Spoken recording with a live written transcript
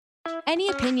Any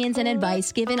opinions and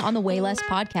advice given on the Way Less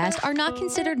podcast are not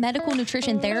considered medical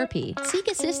nutrition therapy. Seek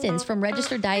assistance from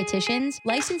registered dietitians,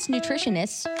 licensed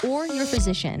nutritionists, or your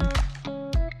physician.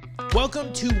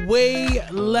 Welcome to Way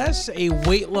Less, a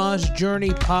weight loss journey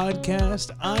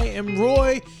podcast. I am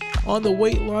Roy, on the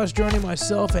weight loss journey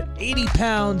myself at 80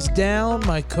 pounds down.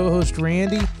 My co-host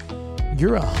Randy,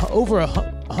 you're over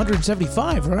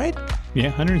 175, right? Yeah,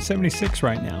 176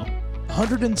 right now.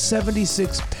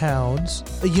 176 pounds.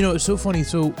 You know, it's so funny.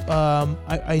 So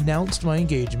I announced my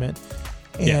engagement,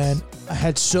 and Yes. I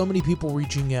had so many people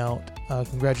reaching out,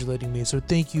 congratulating me. So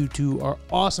thank you to our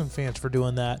awesome fans for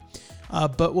doing that.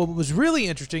 But what was really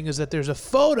interesting is that there's a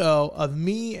photo of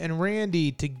me and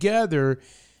Randy together,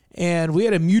 and we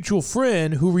had a mutual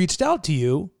friend who reached out to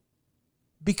you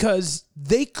because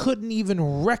they couldn't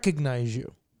even recognize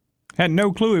you. Had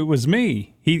no clue it was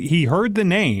me. He heard the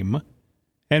name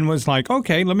and was like,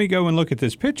 okay, let me go and look at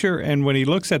this picture. And when he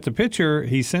looks at the picture,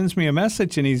 he sends me a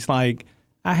message and he's like,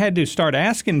 I had to start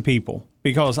asking people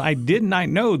because I did not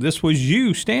know this was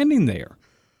you standing there.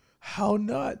 How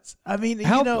nuts. I mean,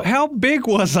 How big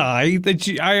was I that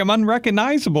I am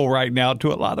unrecognizable right now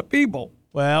to a lot of people?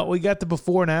 Well, we got the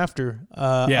before and after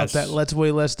Yes. up at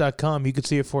letsweighless.com. You could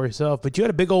see it for yourself. But you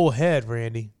had a big old head,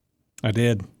 Randy. I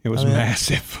did. It was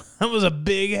massive. That was a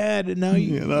big head, and now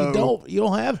you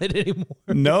don't have it anymore.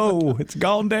 No, it's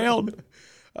gone down.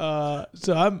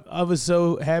 So I was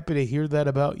so happy to hear that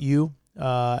about you,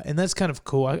 and that's kind of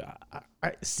cool.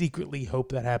 I secretly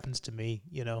hope that happens to me,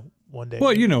 one day.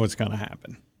 Well, you know what's going to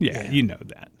happen. Yeah, you know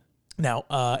that. Now,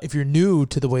 if you're new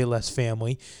to the Way Less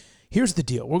family, here's the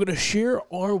deal. We're going to share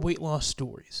our weight loss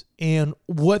stories and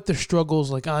what the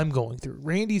struggles like I'm going through.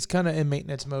 Randy's kind of in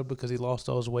maintenance mode because he lost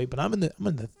all his weight, but I'm in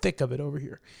the thick of it over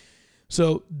here.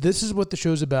 So this is what the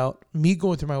show's about, me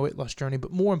going through my weight loss journey,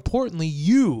 but more importantly,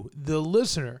 you, the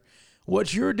listener,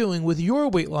 what you're doing with your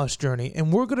weight loss journey.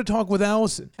 And we're going to talk with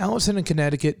Allison. Allison in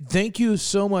Connecticut, thank you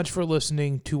so much for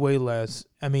listening to Way Less.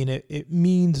 I mean, it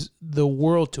means the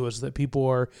world to us that people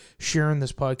are sharing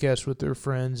this podcast with their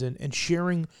friends and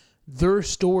sharing their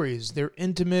stories, their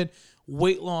intimate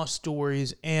weight loss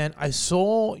stories. And I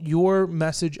saw your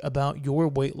message about your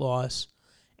weight loss,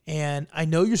 and I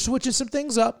know you're switching some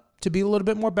things up to be a little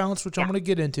bit more balanced, which I'm going to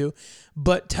get into.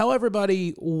 But tell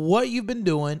everybody what you've been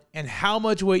doing and how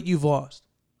much weight you've lost.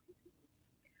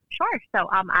 Sure. So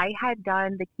I had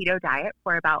done the keto diet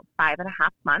for about 5.5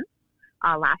 months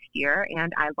last year,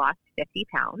 and I lost 50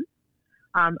 pounds.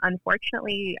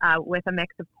 Unfortunately, with a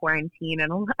mix of quarantine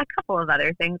and a couple of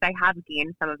other things, I have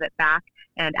gained some of it back.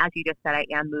 And as you just said, I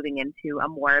am moving into a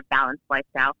more balanced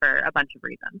lifestyle for a bunch of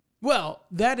reasons. Well,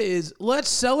 let's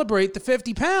celebrate the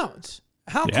 50 pounds.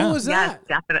 How cool is that?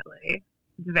 Yes, definitely.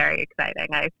 It's very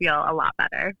exciting. I feel a lot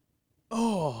better.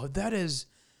 Oh, that is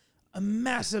a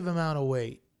massive amount of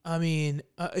weight. I mean,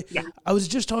 I was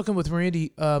just talking with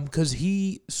Randy because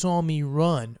he saw me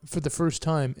run for the first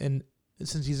time and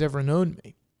since he's ever known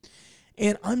me.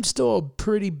 And I'm still a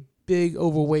pretty big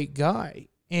overweight guy.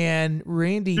 And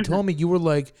Randy told me, you were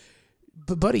like,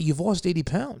 but buddy, you've lost 80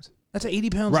 pounds. That's 80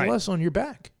 pounds less on your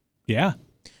back. Yeah.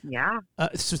 Yeah.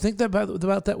 So think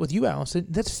about that with you, Allison.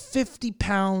 That's 50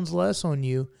 pounds less on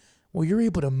you. Well, you're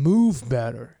able to move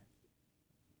better.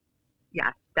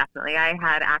 Yes, definitely. I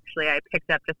picked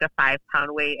up just a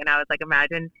 5-pound weight, and I was like,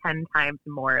 imagine 10 times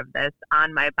more of this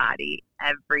on my body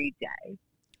every day.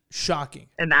 Shocking.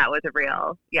 And that was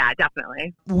yeah,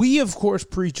 definitely. We, of course,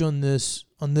 preach on this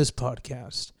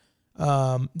podcast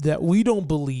that we don't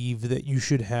believe that you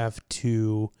should have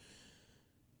to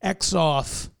X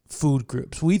off food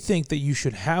groups. We think that you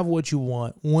should have what you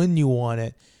want when you want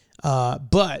it,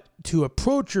 but to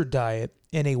approach your diet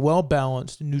in a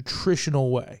well-balanced,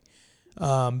 nutritional way.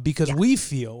 Because we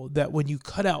feel that when you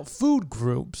cut out food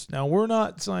groups, now we're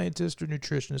not scientists or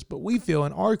nutritionists, but we feel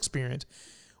in our experience,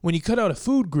 when you cut out a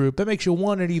food group, that makes you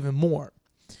want it even more.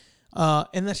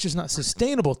 And that's just not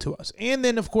sustainable to us. And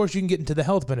then, of course, you can get into the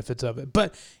health benefits of it.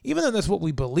 But even though that's what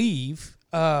we believe,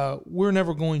 we're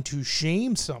never going to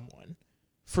shame someone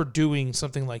for doing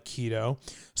something like keto.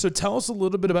 So tell us a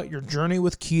little bit about your journey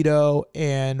with keto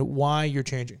and why you're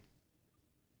changing.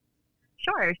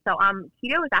 Sure. So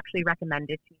keto is actually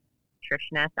recommended to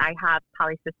nutritionists. I have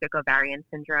polycystic ovarian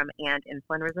syndrome and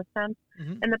insulin resistance.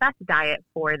 And the best diet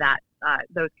for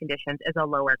those conditions is a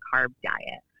lower carb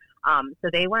diet. So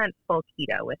they went full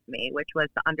keto with me, which was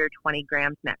under 20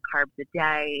 grams net carbs a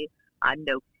day,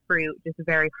 no fruit, just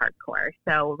very hardcore.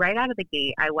 So right out of the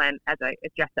gate, I went, as I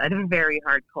just said, very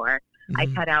hardcore. I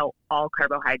cut out all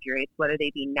carbohydrates, whether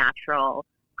they be natural,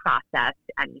 processed,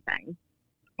 anything.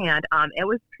 And it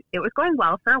was going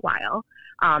well for a while.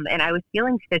 And I was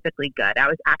feeling physically good. I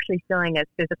was actually feeling as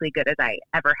physically good as I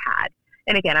ever had.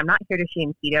 And again, I'm not here to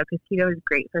shame keto, because keto is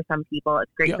great for some people.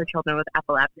 It's great for children with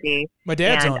epilepsy. My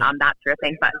dad's and on it. That sort of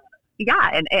thing. But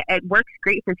yeah, and it works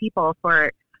great for people.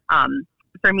 For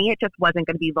me, it just wasn't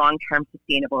going to be long-term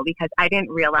sustainable, because I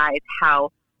didn't realize how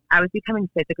I was becoming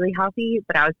physically healthy,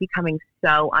 but I was becoming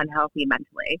so unhealthy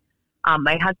mentally.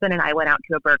 My husband and I went out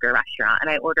to a burger restaurant,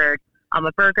 and I ordered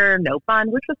a burger, no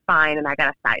bun, which was fine, and I got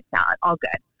a side salad, all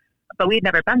good. But we'd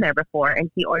never been there before, and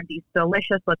he ordered these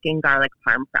delicious-looking garlic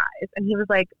parm fries, and he was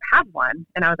like, have one.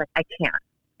 And I was like, I can't.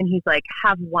 And he's like,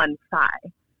 have one fry.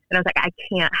 And I was like, I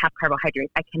can't have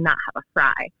carbohydrates. I cannot have a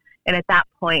fry. And at that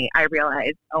point, I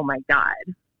realized, oh my God,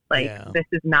 this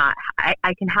is not,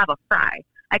 I can have a fry.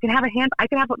 I can have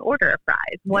an order of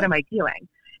fries. What am I doing?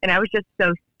 And I was just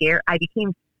so scared. I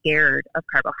became scared of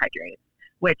carbohydrates,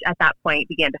 which at that point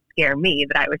began to scare me,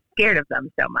 that I was scared of them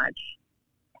so much.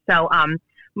 So,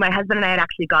 my husband and I had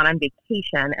actually gone on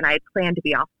vacation, and I had planned to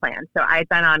be off plan. So I had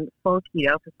been on full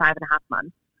keto for 5.5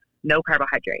 months, no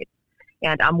carbohydrates.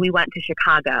 And we went to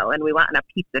Chicago, and we went on a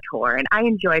pizza tour, and I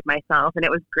enjoyed myself, and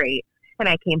it was great. And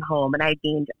I came home, and I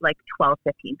gained like 12,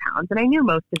 15 pounds. And I knew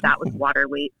most of that was water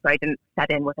weight, so I didn't set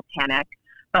in with a panic.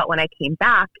 But when I came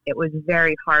back, it was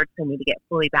very hard for me to get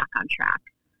fully back on track.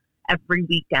 Every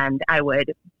weekend, I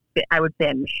would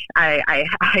binge. I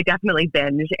definitely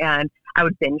binge, and I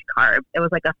would binge carbs. It was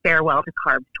like a farewell to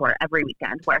carbs tour every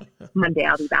weekend, where Monday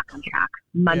I'll be back on track.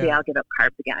 Monday I'll give up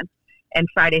carbs again. And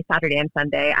Friday, Saturday, and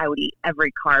Sunday, I would eat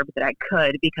every carb that I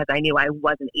could, because I knew I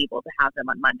wasn't able to have them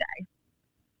on Monday.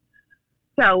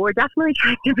 So we're definitely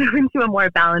trying to move into a more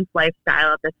balanced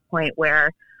lifestyle at this point,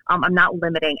 where I'm not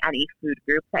limiting any food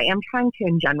groups. I am trying to,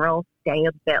 in general, stay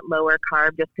a bit lower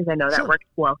carb, just because I know that works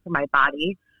well for my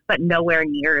body, but nowhere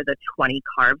near the 20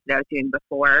 carbs that I was doing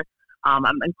before. I'm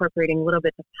incorporating little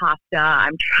bits of pasta.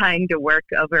 I'm trying to work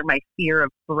over my fear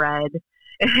of bread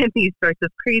and these sorts of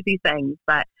crazy things.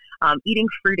 But eating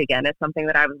fruit again is something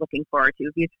that I was looking forward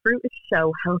to, because fruit is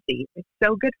so healthy. It's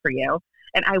so good for you.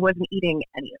 And I wasn't eating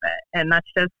any of it. And that's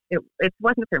just, it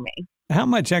wasn't for me. How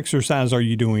much exercise are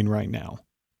you doing right now?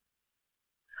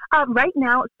 Right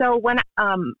now, so when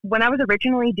I was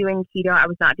originally doing keto, I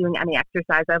was not doing any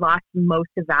exercise. I lost most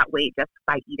of that weight just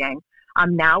by eating.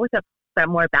 Now with a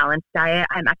more balanced diet,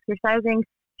 I'm exercising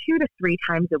 2 to 3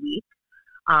 times a week.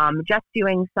 Just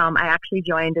doing I actually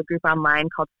joined a group online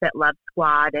called Fit Love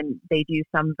Squad, and they do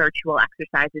some virtual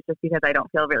exercises, just because I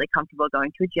don't feel really comfortable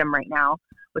going to a gym right now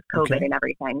with COVID and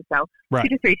everything. So 2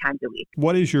 to 3 times a week.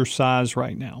 What is your size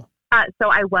right now? So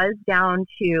I was down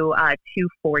to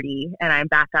 240, and I'm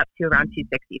back up to around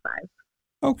 265.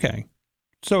 Okay.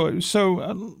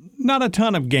 So not a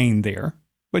ton of gain there,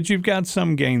 but you've got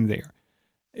some gain there.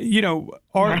 You know,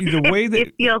 the way that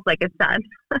it feels like it's done.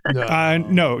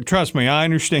 No, trust me, I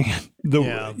understand.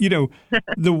 The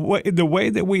way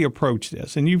that we approach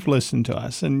this, and you've listened to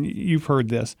us and you've heard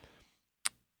this.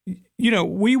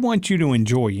 We want you to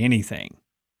enjoy anything.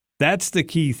 That's the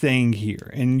key thing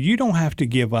here. And you don't have to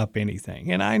give up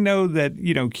anything. And I know that,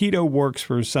 keto works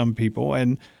for some people.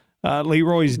 And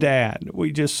Leroy's dad,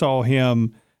 we just saw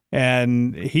him,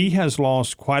 and he has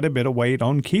lost quite a bit of weight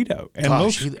on keto.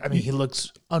 And he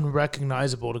looks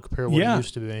unrecognizable to compare what he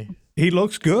used to be. He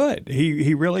looks good.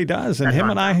 He really does. And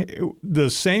him and I, the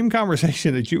same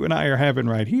conversation that you and I are having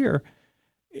right here,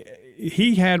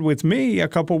 he had with me a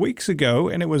couple weeks ago,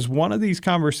 and it was one of these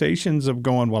conversations of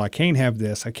going, well, I can't have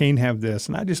this.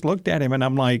 And I just looked at him and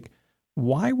I'm like,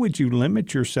 why would you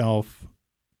limit yourself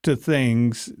to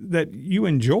things that you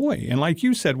enjoy? And like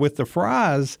you said, with the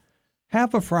fries,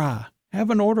 have a fry,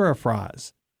 have an order of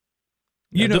fries.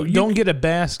 Don't get a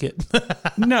basket.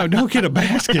 No, don't get a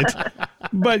basket.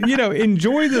 But,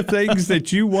 enjoy the things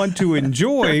that you want to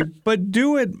enjoy, but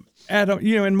do it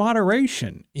in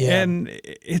moderation. Yeah. And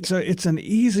it's an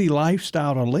easy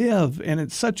lifestyle to live, and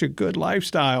it's such a good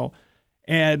lifestyle.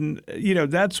 And,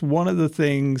 that's one of the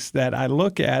things that I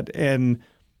look at, and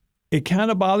it kind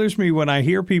of bothers me when I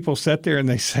hear people sit there and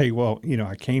they say, well,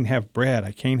 I can't have bread.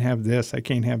 I can't have this. I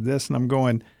can't have this. And I'm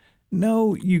going,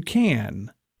 no, you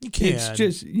can. You can. It's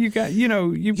just, you've got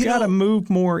to move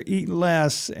more, eat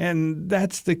less. And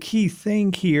that's the key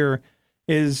thing here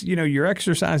is, you're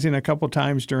exercising a couple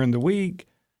times during the week.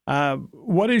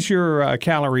 What is your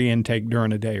calorie intake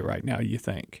during a day right now, you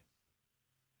think?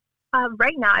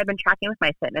 Right now, I've been tracking with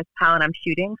my fitness pal, and I'm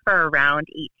shooting for around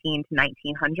 18 to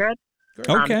 1900.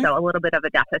 Okay. So a little bit of a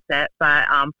deficit, but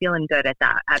feeling good at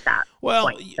that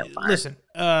point so far. Listen,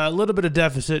 a little bit of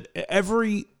deficit.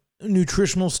 Every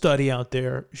nutritional study out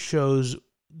there shows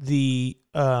the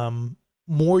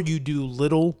more you do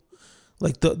little,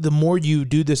 like the more you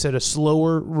do this at a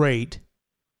slower rate,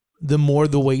 the more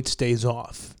the weight stays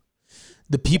off.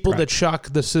 The people that shock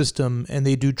the system and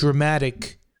they do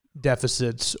dramatic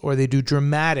deficits or they do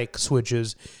dramatic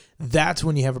switches, that's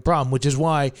when you have a problem, which is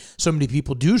why so many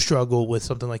people do struggle with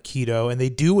something like keto, and they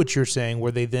do what you're saying,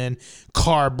 where they then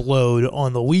carb load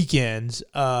on the weekends,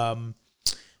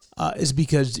 is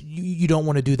because you don't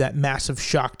want to do that massive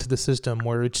shock to the system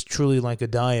where it's truly like a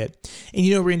diet. And,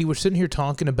 you know, Randy, we're sitting here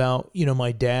talking about, you know,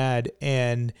 my dad,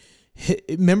 and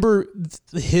remember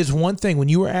his one thing when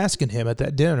you were asking him at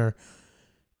that dinner,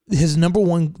 his number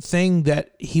one thing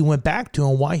that he went back to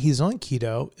and why he's on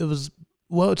keto, it was,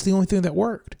 well, it's the only thing that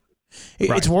worked.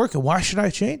 It's working. Why should I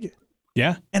change it?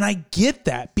 Yeah. And I get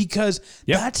that because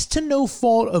that's to no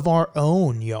fault of our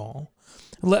own, y'all.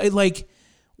 Like,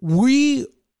 we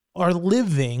are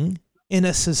living in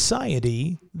a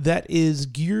society that is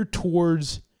geared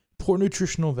towards poor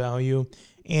nutritional value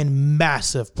and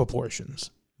massive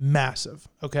proportions. Massive.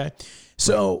 Okay.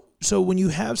 So when you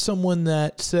have someone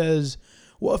that says,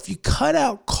 well, if you cut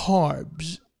out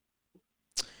carbs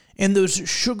and those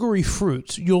sugary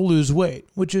fruits, you'll lose weight,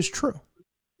 which is true.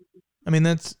 I mean,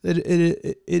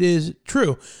 it is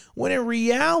true. When in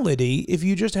reality, if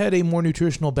you just had a more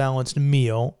nutritional balanced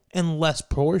meal and less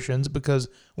portions, because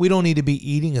we don't need to be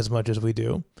eating as much as we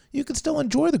do, you can still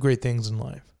enjoy the great things in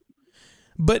life.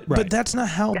 But that's not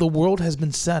how the world has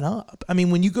been set up. I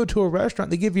mean, when you go to a restaurant,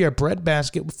 they give you a bread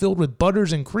basket filled with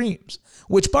butters and creams,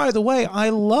 which, by the way, I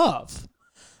love.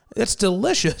 It's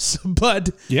delicious, but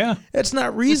it's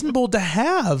not reasonable to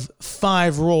have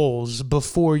 5 rolls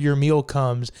before your meal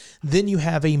comes. Then you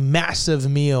have a massive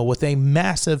meal with a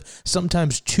massive,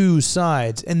 sometimes 2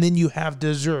 sides, and then you have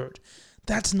dessert.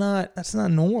 That's not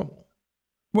normal.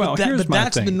 Well,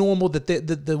 that's the normal that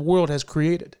the world has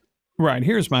created. Right.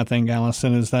 Here's my thing,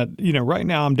 Allison, is that, you know, right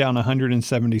now I'm down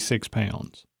 176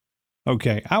 pounds.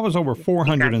 Okay. I was over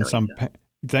 400 and some.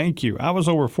 Thank you. I was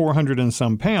over 400 and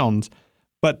some pounds.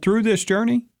 But through this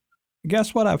journey,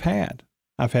 guess what I've had?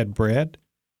 I've had bread.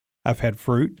 I've had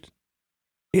fruit.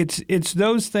 It's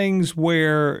those things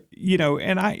where, you know,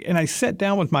 and I sat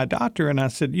down with my doctor and I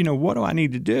said, you know, what do I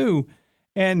need to do?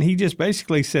 And he just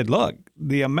basically said, look,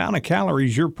 the amount of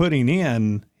calories you're putting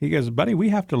in, he goes, buddy, we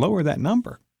have to lower that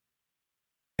number.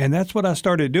 And that's what I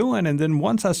started doing. And then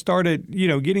once I started, you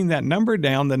know, getting that number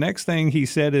down, the next thing he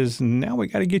said is, now we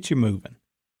got to get you moving.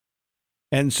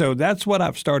 And so that's what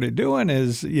I've started doing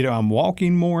is, you know, I'm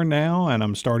walking more now and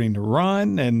I'm starting to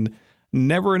run, and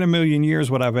never in a million years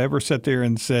would I've ever sat there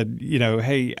and said, you know,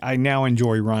 hey, I now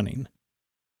enjoy running.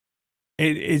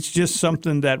 It's just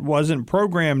something that wasn't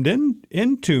programmed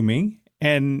into me.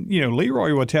 And, you know,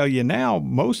 Leroy will tell you now,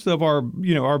 most of our,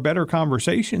 you know, our better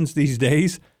conversations these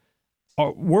days,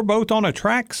 we're both on a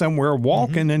track somewhere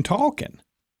walking and talking.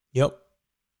 Yep.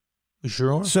 We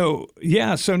sure are. So,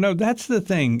 no, that's the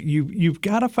thing. You've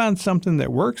got to find something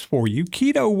that works for you.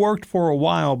 Keto worked for a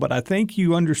while, but I think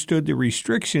you understood the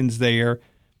restrictions there,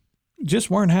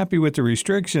 just weren't happy with the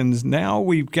restrictions. Now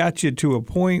we've got you to a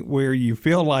point where you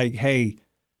feel like, hey,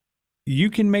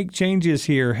 you can make changes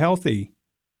here healthy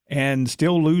and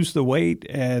still lose the weight.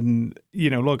 And, you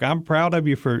know, look, I'm proud of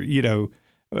you for, you know,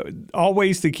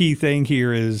 always the key thing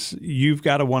here is you've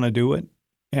got to want to do it.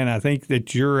 And I think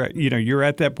that you're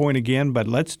at that point again, but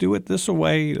let's do it this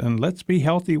way and let's be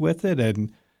healthy with it.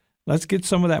 And let's get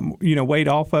some of that, you know, weight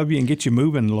off of you and get you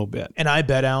moving a little bit. And I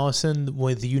bet, Allison,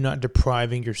 with you not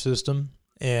depriving your system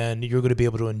and you're going to be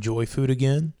able to enjoy food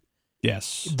again.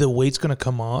 Yes. The weight's going to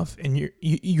come off and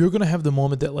you're going to have the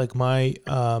moment that like my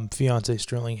fiance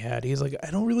Sterling had. He's like, I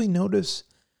don't really notice.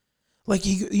 Like,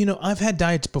 you know, I've had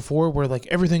diets before where, like,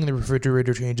 everything in the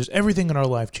refrigerator changes. Everything in our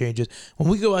life changes. When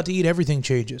we go out to eat, everything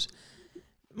changes.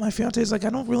 My fiance is like,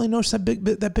 I don't really notice that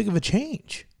big of a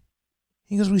change.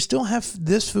 He goes, we still have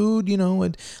this food, you know.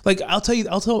 And, like, I'll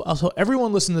tell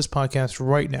everyone listening to this podcast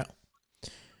right now.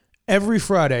 Every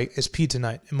Friday is pizza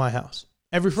night in my house.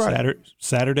 Every Friday.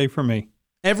 Saturday for me.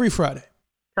 Every Friday.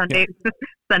 Sunday,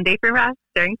 Sunday for us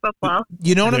during football.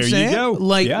 You know what I'm saying? You go.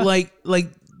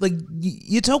 Like,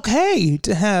 it's okay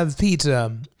to have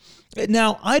pizza.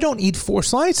 Now, I don't eat 4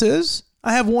 slices.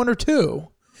 I have 1 or 2.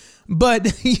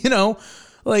 But, you know,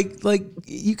 like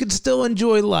you can still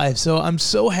enjoy life. So I'm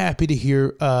so happy to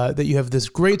hear that you have this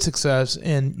great success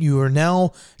and you are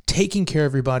now taking care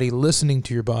of your body, listening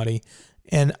to your body.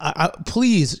 And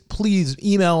please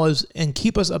email us and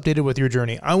keep us updated with your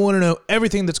journey. I want to know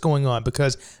everything that's going on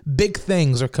because big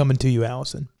things are coming to you,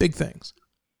 Allison. Big things.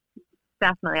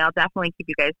 definitely. I'll definitely keep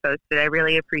you guys posted. I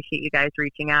really appreciate you guys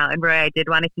reaching out. And Roy, I did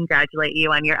want to congratulate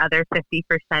you on your other 50%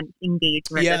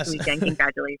 engagement this weekend.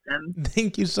 Congratulations.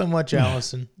 Thank you so much,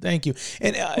 Allison. Thank you.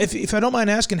 And if I don't mind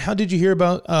asking, how did you hear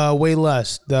about Way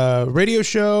Less, the radio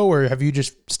show, or have you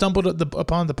just stumbled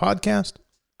upon the podcast?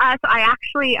 So I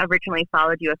actually originally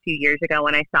followed you a few years ago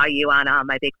when I saw you on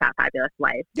My Big Fat Fabulous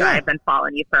Life. So I've been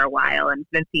following you for a while and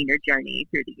been seeing your journey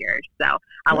through the years. So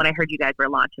when I heard you guys were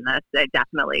launching this,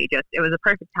 it was a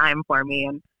perfect time for me,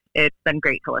 and it's been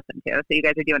great to listen to. So you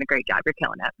guys are doing a great job. You're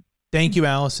killing it. Thank you,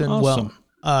 Allison. Awesome.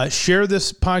 Well, share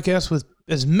this podcast with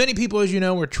as many people as you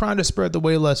know. We're trying to spread the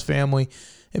Way Less family.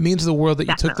 It means the world that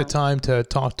you took the time to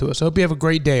talk to us. I hope you have a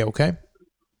great day, okay?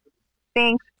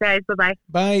 Thanks, guys. Bye-bye.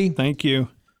 Bye. Thank you.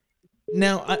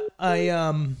 Now, I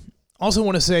also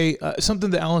want to say something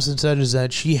that Allison said is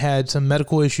that she had some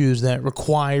medical issues that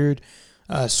required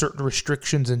certain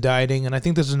restrictions in dieting. And I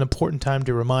think this is an important time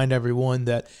to remind everyone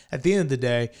that at the end of the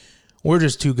day, we're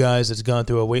just two guys that's gone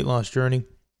through a weight loss journey.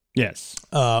 Yes.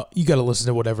 You got to listen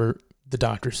to whatever the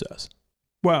doctor says.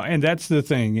 Well, and that's the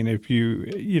thing. And if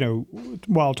you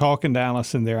while talking to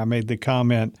Allison there, I made the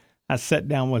comment, I sat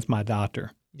down with my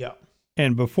doctor. Yeah.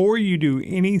 And before you do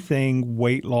anything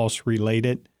weight loss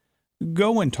related,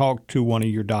 go and talk to one of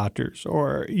your doctors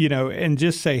or, and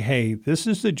just say, hey, this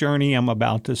is the journey I'm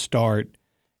about to start.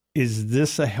 Is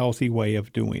this a healthy way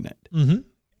of doing it? Mm-hmm.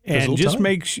 And just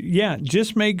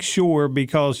make sure,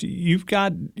 because you've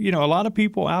got, a lot of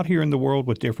people out here in the world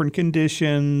with different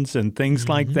conditions and things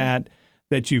like that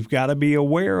you've got to be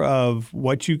aware of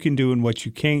what you can do and what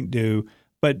you can't do.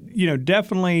 But,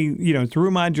 definitely,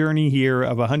 through my journey here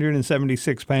of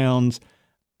 176 pounds,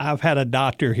 I've had a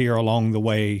doctor here along the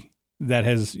way that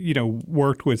has,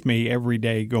 worked with me every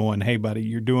day going, hey, buddy,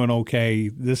 you're doing okay.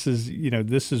 This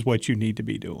is what you need to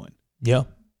be doing. Yeah.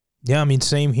 Yeah. I mean,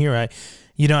 same here.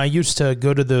 I used to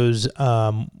go to those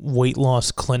weight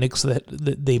loss clinics that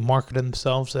they market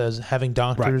themselves as having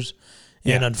doctors.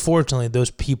 Right. And unfortunately,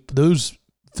 those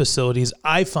facilities,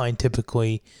 I find,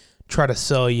 typically try to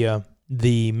sell you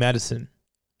the medicine,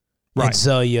 and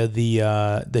sell you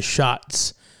the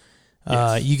shots.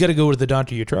 Yes. You got to go to the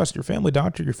doctor you trust, your family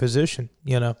doctor, your physician.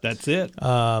 That's it.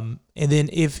 And then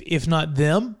if not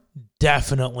them,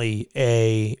 definitely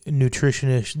a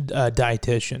nutritionist,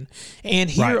 dietitian. And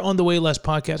here on the Way Less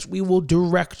podcast, we will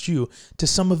direct you to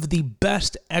some of the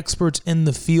best experts in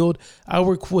the field. I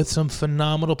work with some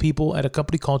phenomenal people at a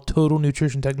company called Total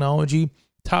Nutrition Technology.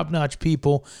 Top-notch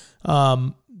people.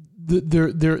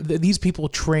 These people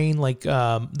train like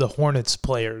the Hornets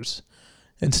players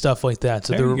and stuff like that.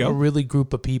 So they're a really good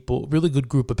group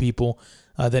of people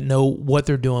that know what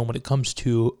they're doing when it comes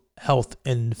to health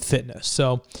and fitness.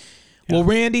 So, well,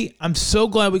 Randy, I'm so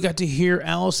glad we got to hear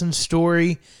Allison's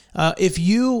story. If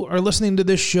you are listening to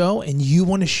this show and you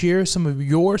want to share some of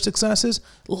your successes,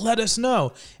 let us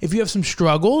know. If you have some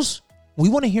struggles, we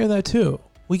want to hear that too.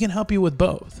 We can help you with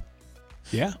both.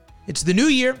 Yeah. It's the new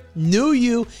year, new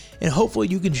you, and hopefully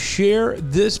you can share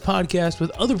this podcast with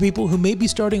other people who may be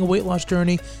starting a weight loss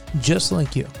journey just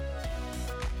like you.